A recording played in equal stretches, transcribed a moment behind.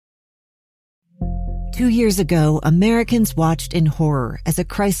2 years ago, Americans watched in horror as a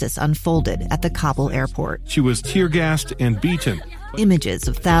crisis unfolded at the Kabul airport. She was tear-gassed and beaten. Images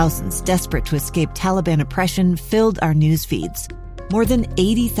of thousands desperate to escape Taliban oppression filled our news feeds. More than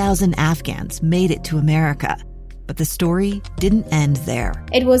 80,000 Afghans made it to America. But the story didn't end there.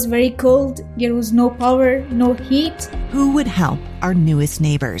 It was very cold. There was no power, no heat. Who would help our newest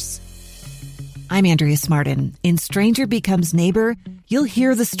neighbors? I'm Andrea Smartin. In Stranger Becomes Neighbor, you'll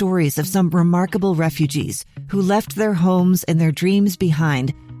hear the stories of some remarkable refugees who left their homes and their dreams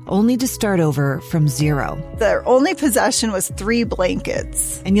behind, only to start over from zero. Their only possession was 3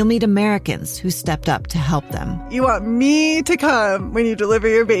 blankets. And you'll meet Americans who stepped up to help them. You want me to come when you deliver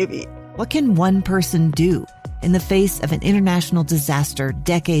your baby. What can one person do in the face of an international disaster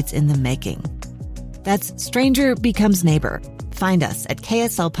decades in the making? That's Stranger Becomes Neighbor. Find us at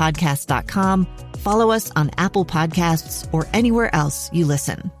kslpodcast.com. Follow us on Apple Podcasts or anywhere else you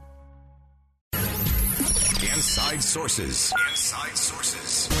listen. Inside Sources. Inside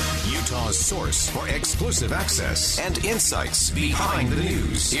Sources. Utah's source for exclusive access and insights behind the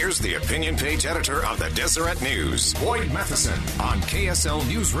news. Here's the opinion page editor of the Deseret News, Boyd Matheson, on KSL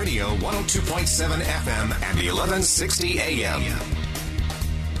News Radio 102.7 FM and 1160 AM.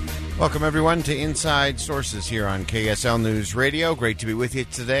 Welcome, everyone, to Inside Sources here on KSL News Radio. Great to be with you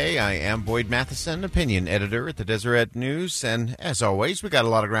today. I am Boyd Matheson, opinion editor at the Deseret News. And as always, we got a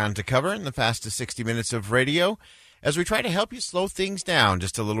lot of ground to cover in the fastest 60 minutes of radio as we try to help you slow things down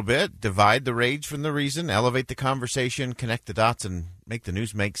just a little bit, divide the rage from the reason, elevate the conversation, connect the dots, and make the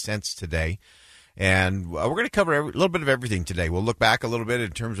news make sense today. And we're going to cover a little bit of everything today. We'll look back a little bit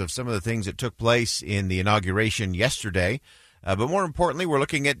in terms of some of the things that took place in the inauguration yesterday. But more importantly, we're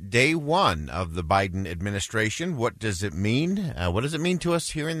looking at day one of the Biden administration. What does it mean? What does it mean to us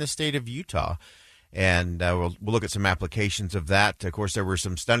here in the state of Utah? And we'll look at some applications of that. Of course, there were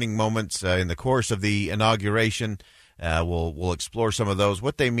some stunning moments in the course of the inauguration. We'll explore some of those,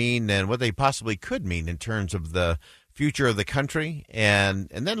 what they mean and what they possibly could mean in terms of the future of the country. And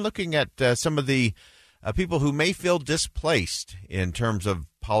then looking at some of the people who may feel displaced in terms of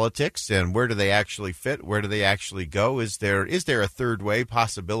politics and where do they actually fit? Where do they actually go? Is there a third way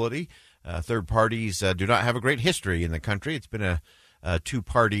possibility? Third parties do not have a great history in the country. It's been a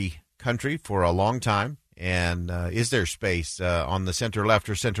two-party country for a long time. And is there space on the center left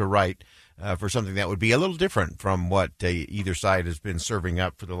or center right for something that would be a little different from what either side has been serving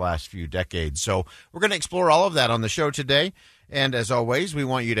up for the last few decades? So we're going to explore all of that on the show today. And as always, we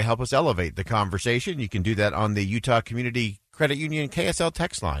want you to help us elevate the conversation. You can do that on the Utah Community Credit Union KSL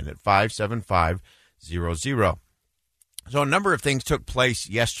text line at 57500. So a number of things took place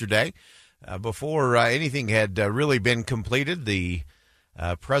yesterday. Before anything had really been completed, the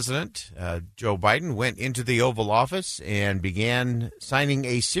President Joe Biden went into the Oval Office and began signing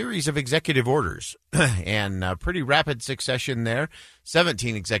a series of executive orders and pretty rapid succession there.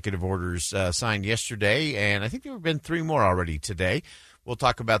 17 executive orders signed yesterday, and I think there have been 3 more already today. We'll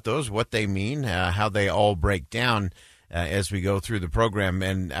talk about those, what they mean, how they all break down as we go through the program.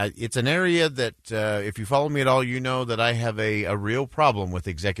 And it's an area that if you follow me at all, you know that I have a real problem with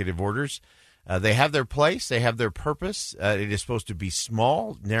executive orders. They have their place. They have their purpose. It is supposed to be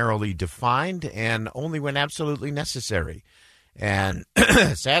small, narrowly defined, and only when absolutely necessary. And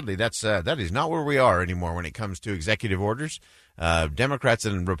sadly, that is not where we are anymore when it comes to executive orders. Democrats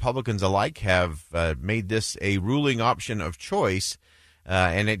and Republicans alike have made this a ruling option of choice,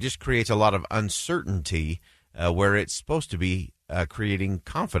 and it just creates a lot of uncertainty where it's supposed to be creating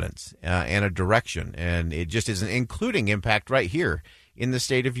confidence and a direction. And it just isn't, including impact right here in the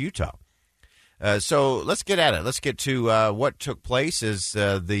state of Utah. So let's get at it. Let's get to what took place as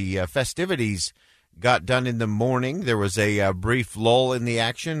the festivities got done in the morning. There was a brief lull in the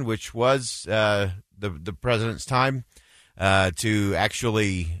action, which was the president's time to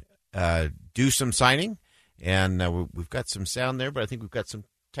actually do some signing. And we've got some sound there, but I think we've got some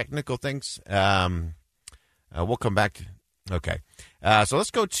technical things. We'll come back to. Okay. So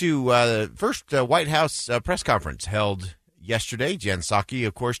let's go to first White House press conference held yesterday. Jen Psaki,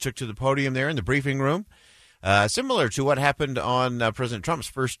 of course, took to the podium there in the briefing room. Similar to what happened on President Trump's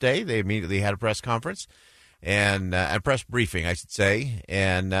first day, they immediately had a press conference and a press briefing, I should say.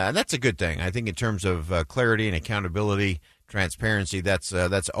 And that's a good thing. I think in terms of clarity and accountability, transparency, that's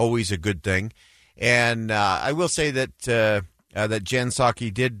always a good thing. And I will say that that Jen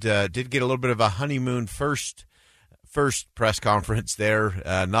Psaki did get a little bit of a honeymoon first press conference there.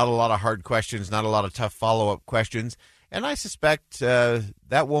 Not a lot of hard questions, not a lot of tough follow-up questions. And I suspect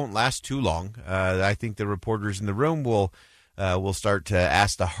that won't last too long. I think the reporters in the room will start to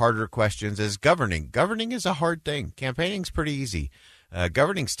ask the harder questions as governing. Governing is a hard thing. Campaigning's pretty easy.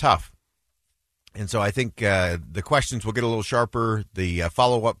 Governing's tough. And so I think the questions will get a little sharper. The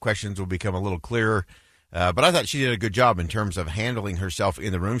follow-up questions will become a little clearer. But I thought she did a good job in terms of handling herself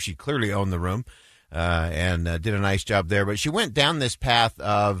in the room. She clearly owned the room and did a nice job there. But she went down this path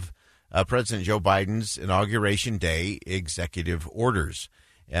of President Joe Biden's Inauguration Day executive orders.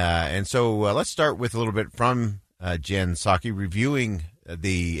 And so let's start with a little bit from Jen Psaki reviewing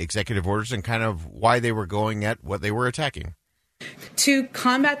the executive orders and kind of why they were going at what they were attacking. To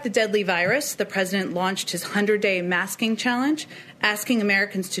combat the deadly virus, the president launched his 100-day masking challenge, asking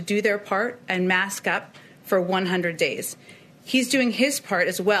Americans to do their part and mask up for 100 days. He's doing his part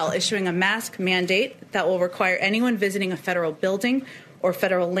as well, issuing a mask mandate that will require anyone visiting a federal building or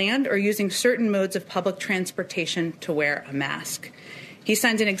federal land or using certain modes of public transportation to wear a mask. He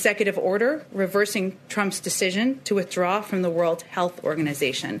signed an executive order reversing Trump's decision to withdraw from the World Health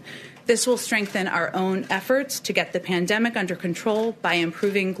Organization. This will strengthen our own efforts to get the pandemic under control by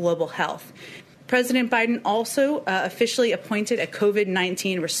improving global health. President Biden also officially appointed a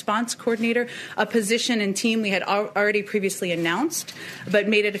COVID-19 response coordinator, a position and team we had already previously announced, but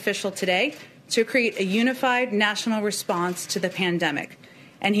made it official today, to create a unified national response to the pandemic.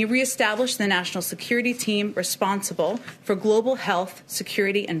 And he reestablished the national security team responsible for global health,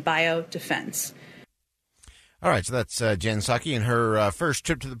 security, and biodefense. All right, so that's Jen Psaki in her first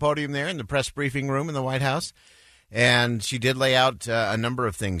trip to the podium there in the press briefing room in the White House. And she did lay out a number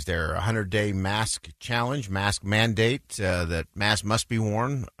of things there, a 100-day mask challenge, mask mandate, that masks must be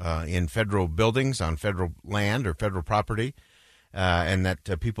worn in federal buildings, on federal land or federal property, and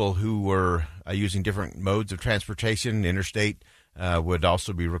that people who were using different modes of transportation, interstate, would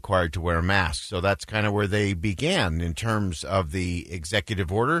also be required to wear a mask. So that's kind of where they began in terms of the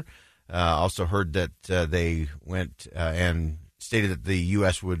executive order. Also heard that they went and stated that the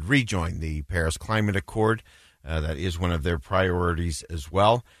U.S. would rejoin the Paris Climate Accord. That is one of their priorities as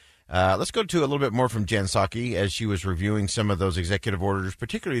well. Let's go to a little bit more from Jen Psaki as she was reviewing some of those executive orders,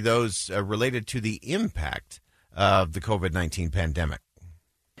 particularly those related to the impact of the COVID-19 pandemic.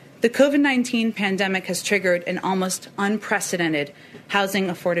 The COVID-19 pandemic has triggered an almost unprecedented housing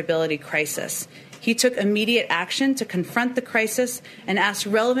affordability crisis. He took immediate action to confront the crisis and asked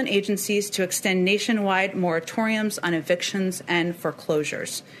relevant agencies to extend nationwide moratoriums on evictions and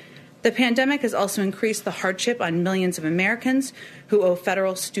foreclosures. The pandemic has also increased the hardship on millions of Americans who owe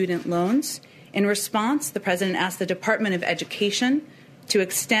federal student loans. In response, the president asked the Department of Education to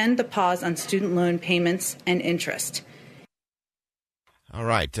extend the pause on student loan payments and interest. All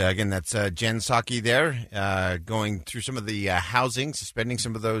right. Again, that's Jen Psaki there, going through some of the housing, suspending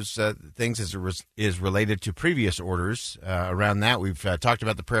some of those things as it is related to previous orders. Around that, we've talked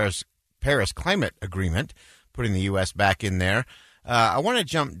about the Paris Climate Agreement, putting the U.S. back in there. I want to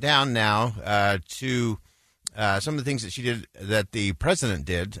jump down now to some of the things that she did, that the president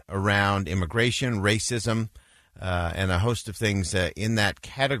did around immigration, racism, and a host of things in that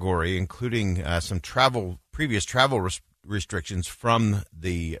category, including some previous travel restrictions from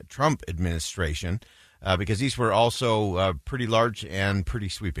the Trump administration, because these were also pretty large and pretty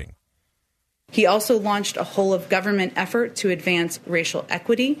sweeping. He also launched a whole-of-government effort to advance racial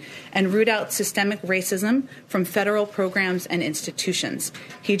equity and root out systemic racism from federal programs and institutions.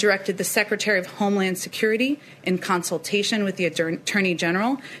 He directed the Secretary of Homeland Security, in consultation with the Attorney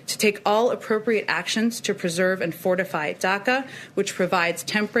General, to take all appropriate actions to preserve and fortify DACA, which provides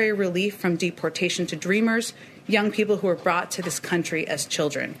temporary relief from deportation to Dreamers, young people who were brought to this country as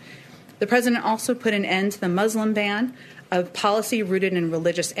children. The president also put an end to the Muslim ban, a policy rooted in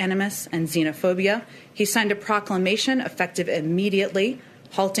religious animus and xenophobia. He signed a proclamation effective immediately,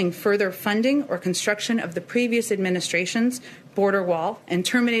 halting further funding or construction of the previous administration's border wall and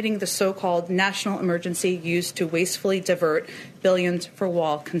terminating the so-called national emergency used to wastefully divert billions for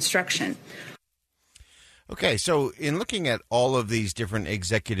wall construction. Okay, so in looking at all of these different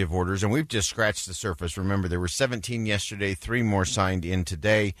executive orders, and we've just scratched the surface. Remember, there were 17 yesterday, 3 more signed in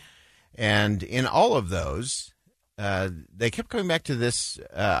today. And in all of those, they kept coming back to this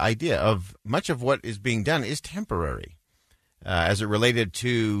idea of much of what is being done is temporary. As it related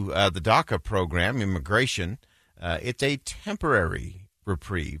to the DACA program, immigration, it's a temporary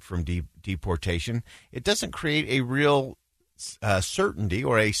reprieve from deportation. It doesn't create a real certainty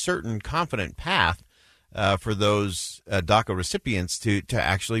or a certain confident path for those DACA recipients to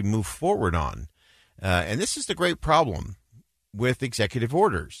actually move forward on. And this is the great problem with executive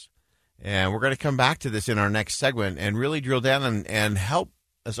orders. And we're going to come back to this in our next segment and really drill down and help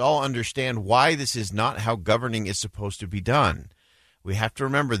us all understand why this is not how governing is supposed to be done. We have to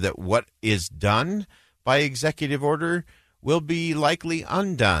remember that what is done by executive order will be likely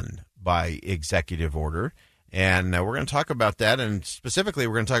undone by executive order. And we're going to talk about that. And specifically,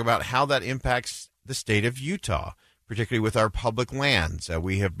 we're going to talk about how that impacts the state of Utah, particularly with our public lands.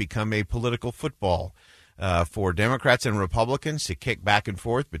 We have become a political football for Democrats and Republicans to kick back and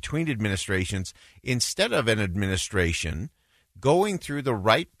forth between administrations instead of an administration going through the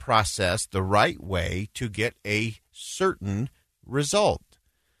right process, the right way to get a certain result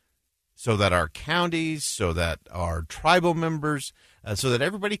so that our counties, so that our tribal members, so that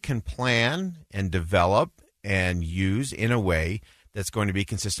everybody can plan and develop and use in a way that's going to be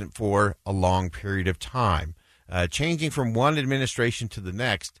consistent for a long period of time. Changing from one administration to the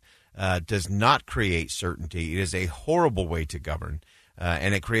next does not create certainty. It is a horrible way to govern,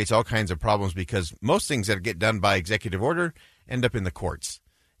 and it creates all kinds of problems because most things that get done by executive order end up in the courts,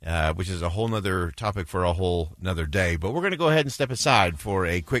 which is a whole nother topic for a whole nother day. But we're going to go ahead and step aside for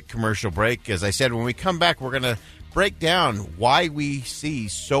a quick commercial break. As I said, when we come back, we're going to break down why we see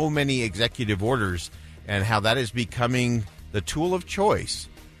so many executive orders and how that is becoming the tool of choice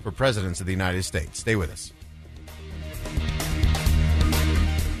for presidents of the United States. Stay with us.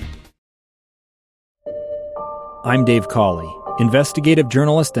 I'm Dave Cawley, investigative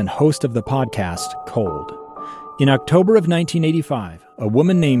journalist and host of the podcast Cold. In October of 1985, a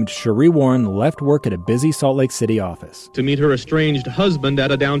woman named Cherie Warren left work at a busy Salt Lake City office to meet her estranged husband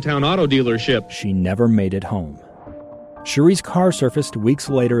at a downtown auto dealership. She never made it home. Cherie's car surfaced weeks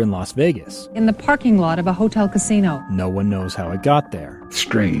later in Las Vegas. In the parking lot of a hotel casino. No one knows how it got there.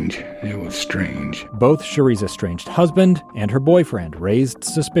 Strange. It was strange. Both Cherie's estranged husband and her boyfriend raised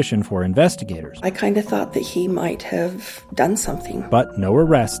suspicion for investigators. I kind of thought that he might have done something. But no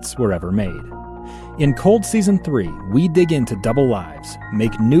arrests were ever made. In Cold Season 3, we dig into double lives,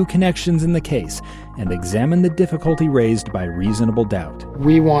 make new connections in the case, and examine the difficulty raised by reasonable doubt.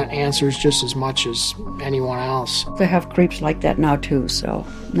 We want answers just as much as anyone else. They have creeps like that now too, so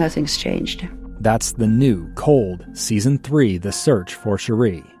nothing's changed. That's the new Cold Season 3, The Search for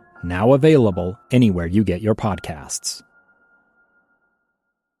Cherie, now available anywhere you get your podcasts.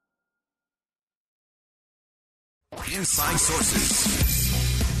 Inside Sources.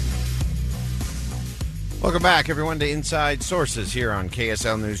 Welcome back, everyone, to Inside Sources here on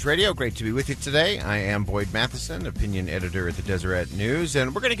KSL News Radio. Great to be with you today. I am Boyd Matheson, opinion editor at the Deseret News,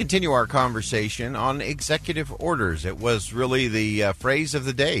 and we're going to continue our conversation on executive orders. It was really the phrase of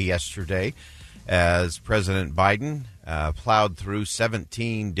the day yesterday as President Biden plowed through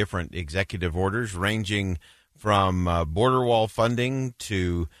 17 different executive orders, ranging from border wall funding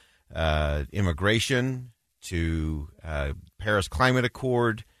to immigration to Paris Climate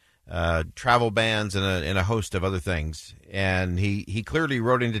Accord, travel bans, and a host of other things. And he clearly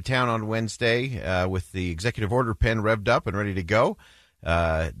rode into town on Wednesday with the executive order pen revved up and ready to go.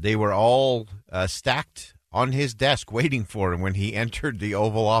 They were all stacked on his desk waiting for him when he entered the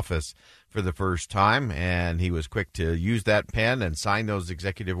Oval Office for the first time, and he was quick to use that pen and sign those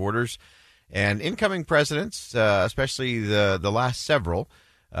executive orders. And incoming presidents, especially the last several,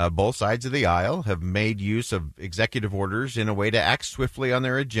 both sides of the aisle, have made use of executive orders in a way to act swiftly on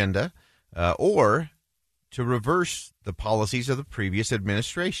their agenda or to reverse the policies of the previous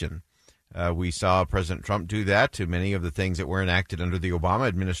administration. We saw President Trump do that to many of the things that were enacted under the Obama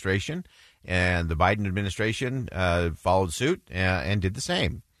administration, and the Biden administration followed suit and did the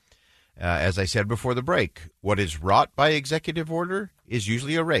same. As I said before the break, what is wrought by executive order is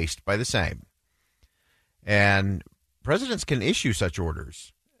usually erased by the same. And presidents can issue such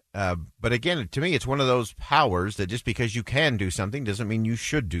orders. But again, to me, it's one of those powers that just because you can do something doesn't mean you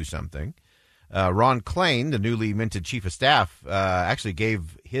should do something. Ron Klain, the newly minted chief of staff, actually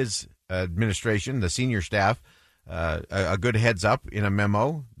gave his administration, the senior staff, a good heads up in a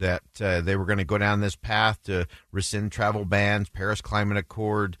memo that they were going to go down this path to rescind travel bans, Paris Climate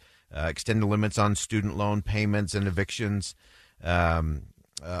Accord, extend the limits on student loan payments and evictions, the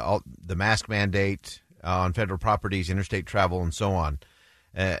mask mandate on federal properties, interstate travel, and so on.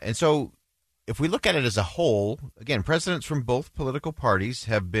 And so if we look at it as a whole, again, presidents from both political parties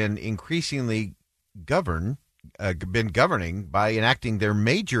have been increasingly governing by enacting their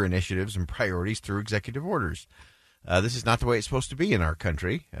major initiatives and priorities through executive orders. This is not the way it's supposed to be in our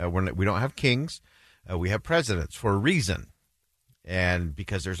country. We don't have kings. We have presidents for a reason, and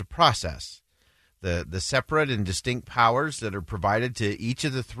because there's a process. The separate and distinct powers that are provided to each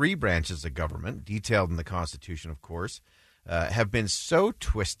of the three branches of government, detailed in the Constitution, of course, have been so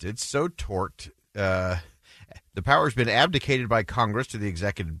twisted, so torqued. The power has been abdicated by Congress to the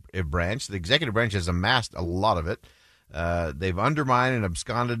executive branch. The executive branch has amassed a lot of it. They've undermined and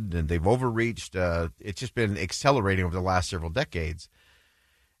absconded, and they've overreached. It's just been accelerating over the last several decades.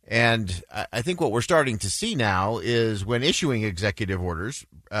 And I think what we're starting to see now is when issuing executive orders,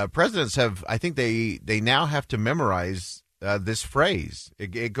 presidents have, I think they now have to memorize this phrase.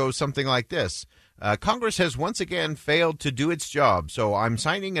 It goes something like this. Congress has once again failed to do its job, so I'm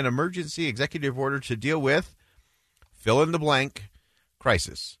signing an emergency executive order to deal with fill in the blank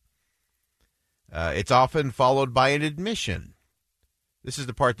crisis. It's often followed by an admission. This is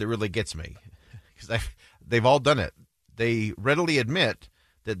the part that really gets me, because they've all done it. They readily admit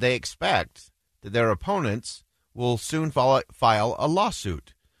that they expect that their opponents will soon file a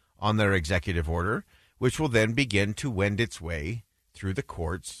lawsuit on their executive order, which will then begin to wend its way through the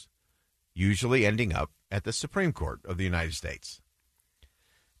courts, usually ending up at the Supreme Court of the United States.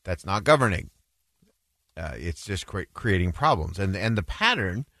 That's not governing. It's just creating problems. And the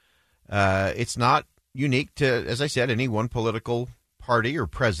pattern, it's not unique to, as I said, any one political party or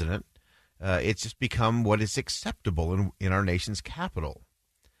president. It's just become what is acceptable in our nation's capital.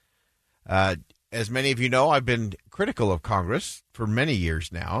 As many of you know, I've been critical of Congress for many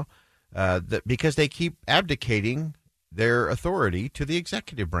years now, because they keep abdicating their authority to the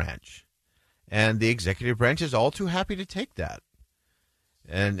executive branch. And the executive branch is all too happy to take that.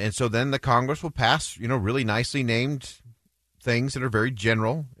 And so then the Congress will pass, really nicely named things that are very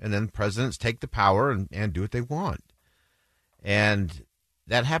general, and then presidents take the power and do what they want. And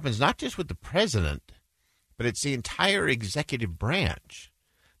that happens not just with the president, but it's the entire executive branch.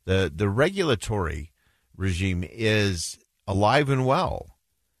 The regulatory regime is alive and well.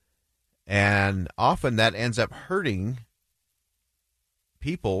 And often that ends up hurting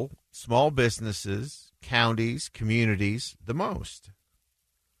people, small businesses, counties, communities the most.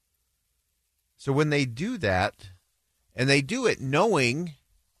 So when they do that, and they do it knowing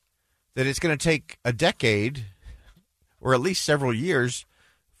that it's going to take a decade or at least several years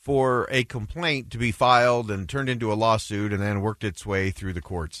for a complaint to be filed and turned into a lawsuit and then worked its way through the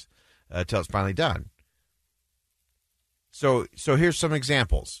courts until it's finally done. So here's some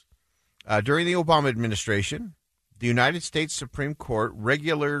examples. During the Obama administration, the United States Supreme Court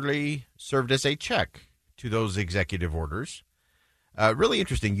regularly served as a check to those executive orders. Really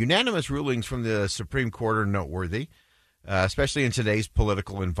interesting. Unanimous rulings from the Supreme Court are noteworthy, especially in today's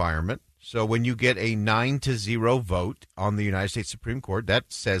political environment. So when you get a 9-0 vote on the United States Supreme Court, that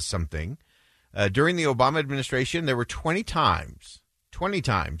says something. During the Obama administration, there were 20 times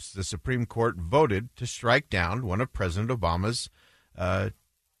the Supreme Court voted to strike down one of President Obama's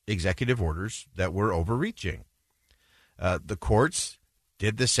executive orders that were overreaching. The courts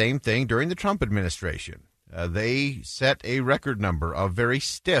did the same thing during the Trump administration. They set a record number of very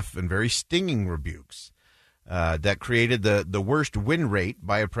stiff and very stinging rebukes that created the worst win rate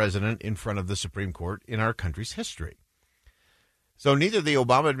by a president in front of the Supreme Court in our country's history. So neither the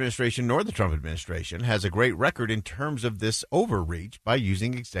Obama administration nor the Trump administration has a great record in terms of this overreach by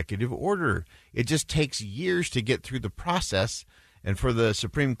using executive order. It just takes years to get through the process and for the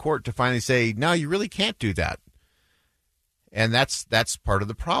Supreme Court to finally say, no, you really can't do that. And that's part of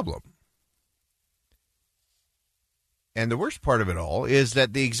the problem. And the worst part of it all is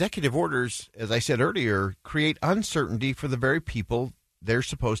that the executive orders, as I said earlier, create uncertainty for the very people they're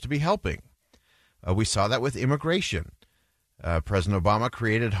supposed to be helping. We saw that with immigration. President Obama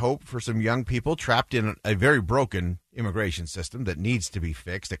created hope for some young people trapped in a very broken immigration system that needs to be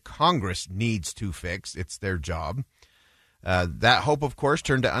fixed, that Congress needs to fix. It's their job. That hope, of course,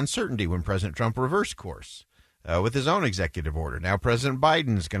 turned to uncertainty when President Trump reversed course with his own executive order. Now President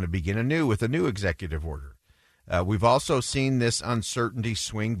Biden is going to begin anew with a new executive order. We've also seen this uncertainty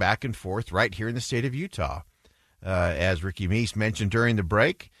swing back and forth right here in the state of Utah. As Ricky Meese mentioned during the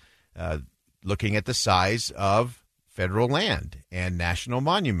break, looking at the size of federal land and national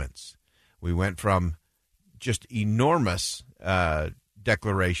monuments. We went from just enormous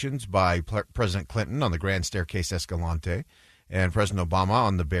declarations by President Clinton on the Grand Staircase Escalante and President Obama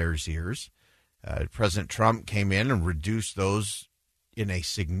on the Bears Ears. President Trump came in and reduced those in a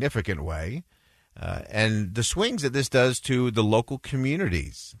significant way. And the swings that this does to the local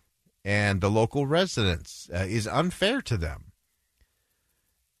communities and the local residents is unfair to them.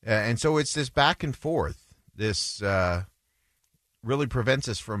 And so it's this back and forth. This really prevents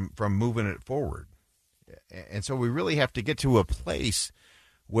us from moving it forward. And so we really have to get to a place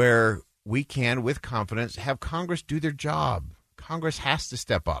where we can, with confidence, have Congress do their job. Congress has to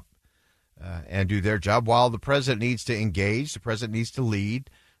step up and do their job while the president needs to engage, the president needs to lead,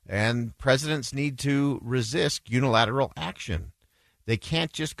 and presidents need to resist unilateral action. They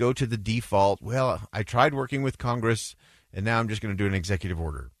can't just go to the default, well, I tried working with Congress, and now I'm just going to do an executive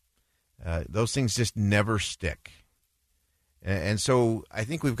order. Those things just never stick. And so I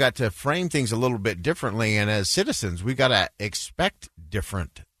think we've got to frame things a little bit differently. And as citizens, we've got to expect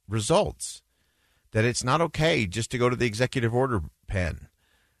different results, that it's not okay just to go to the executive order pen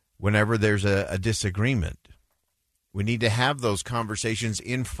whenever there's a disagreement. We need to have those conversations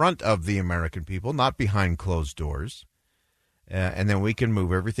in front of the American people, not behind closed doors. And then we can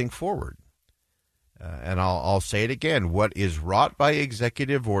move everything forward. And I'll say it again. What is wrought by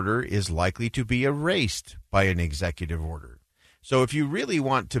executive order is likely to be erased by an executive order. So if you really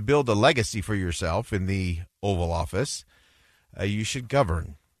want to build a legacy for yourself in the Oval Office, you should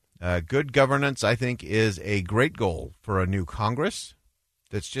govern. Good governance, I think, is a great goal for a new Congress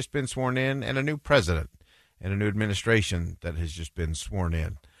that's just been sworn in and a new president and a new administration that has just been sworn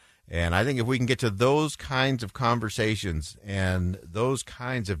in. And I think if we can get to those kinds of conversations and those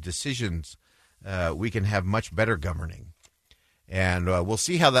kinds of decisions, we can have much better governing. And we'll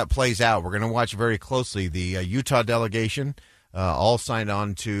see how that plays out. We're going to watch very closely. The Utah delegation all signed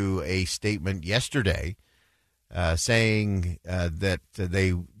on to a statement yesterday saying that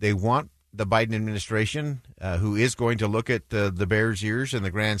they want the Biden administration, who is going to look at the Bears' ears and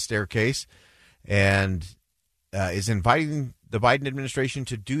the grand staircase, and is inviting the Biden administration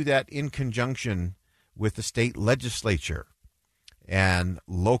to do that in conjunction with the state legislature and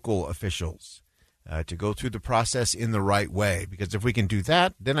local officials to go through the process in the right way. Because if we can do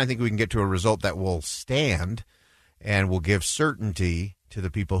that, then I think we can get to a result that will stand and will give certainty to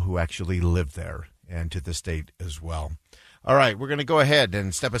the people who actually live there and to the state as well. All right, we're going to go ahead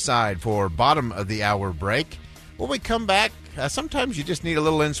and step aside for bottom of the hour break. When we come back, sometimes you just need a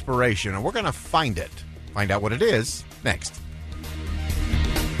little inspiration, and we're going to find it. Find out what it is next.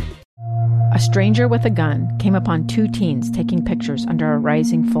 A stranger with a gun came upon two teens taking pictures under a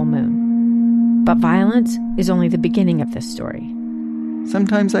rising full moon. But violence is only the beginning of this story.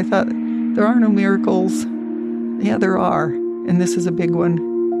 Sometimes I thought, there are no miracles. Yeah, there are, and this is a big one.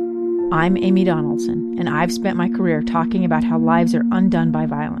 I'm Amy Donaldson, and I've spent my career talking about how lives are undone by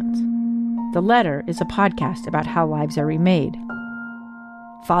violence. The Letter is a podcast about how lives are remade.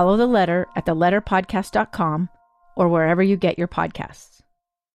 Follow The Letter at theletterpodcast.com or wherever you get your podcasts.